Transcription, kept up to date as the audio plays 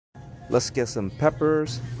Let's get some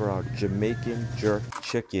peppers for our Jamaican jerk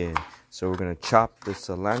chicken. So we're gonna chop the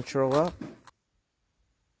cilantro up.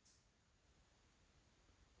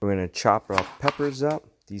 We're gonna chop our peppers up.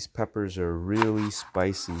 These peppers are really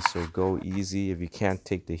spicy, so go easy if you can't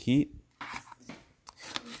take the heat.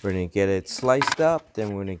 We're gonna get it sliced up,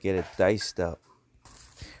 then we're gonna get it diced up.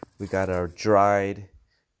 We got our dried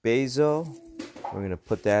basil. We're gonna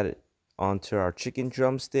put that onto our chicken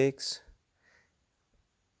drumsticks,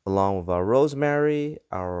 along with our rosemary,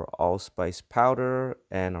 our allspice powder,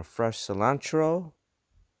 and our fresh cilantro.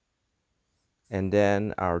 And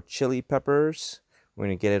then our chili peppers. We're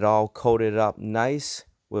going to get it all coated up nice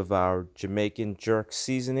with our Jamaican jerk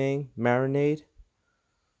seasoning marinade.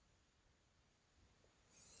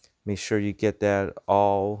 Make sure you get that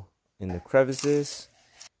all in the crevices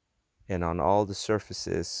and on all the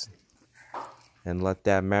surfaces. And let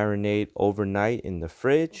that marinate overnight in the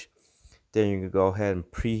fridge. Then you can go ahead and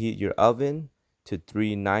preheat your oven to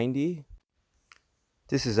 390.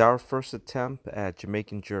 This is our first attempt at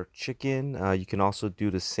Jamaican jerk chicken. You can also do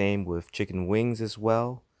the same with chicken wings as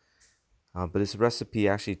well. But this recipe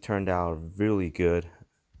actually turned out really good.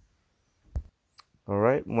 All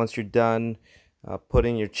right, once you're done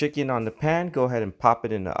putting your chicken on the pan, go ahead and pop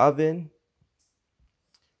it in the oven.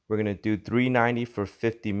 We're gonna do 390 for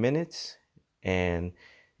 50 minutes. And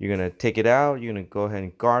you're gonna take it out. You're gonna go ahead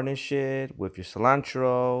and garnish it with your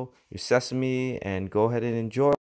cilantro, your sesame, and go ahead and enjoy.